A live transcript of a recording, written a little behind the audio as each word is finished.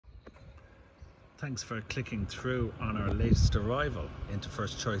Thanks for clicking through on our latest arrival into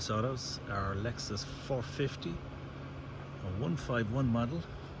First Choice Autos, our Lexus 450, a 151 model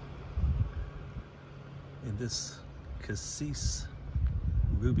in this cassis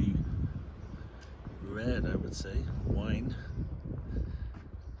ruby red, I would say, wine.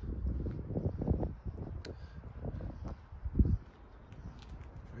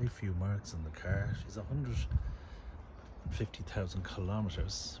 Very few marks on the car. She's 150,000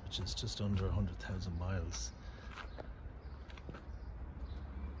 kilometers, which is just under 100,000 miles.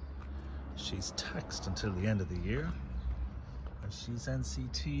 She's taxed until the end of the year, and she's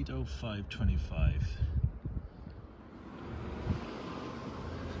NCT'd 0525.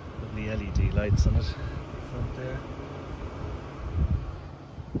 Lovely LED lights on it front there.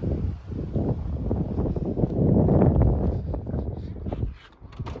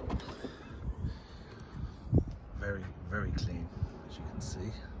 Very clean, as you can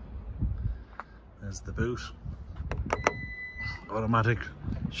see. There's the boot, automatic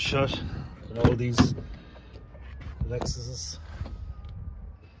shut in all these Lexuses.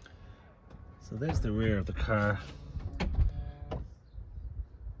 So there's the rear of the car.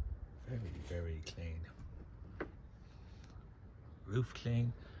 Very clean. Roof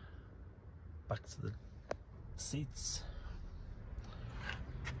clean. Back to the seats.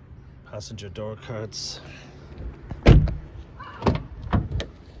 Passenger door cards.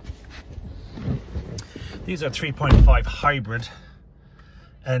 These are 3.5 hybrid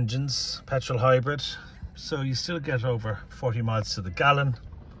engines, petrol hybrid, so you still get over 40 miles to the gallon.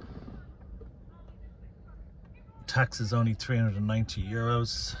 Tax is only 390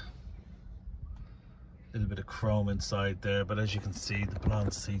 euros. A little bit of chrome inside there, but as you can see, the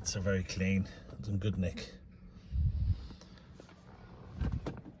blonde seats are very clean. It's in good nick.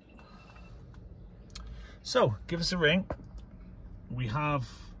 So give us a ring. We have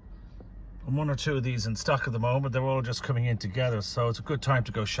one or two of these in stock at the moment. They're all just coming in together, so it's a good time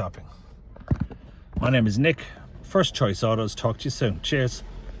to go shopping. My name is Nick, First Choice Autos. Talk to you soon. Cheers.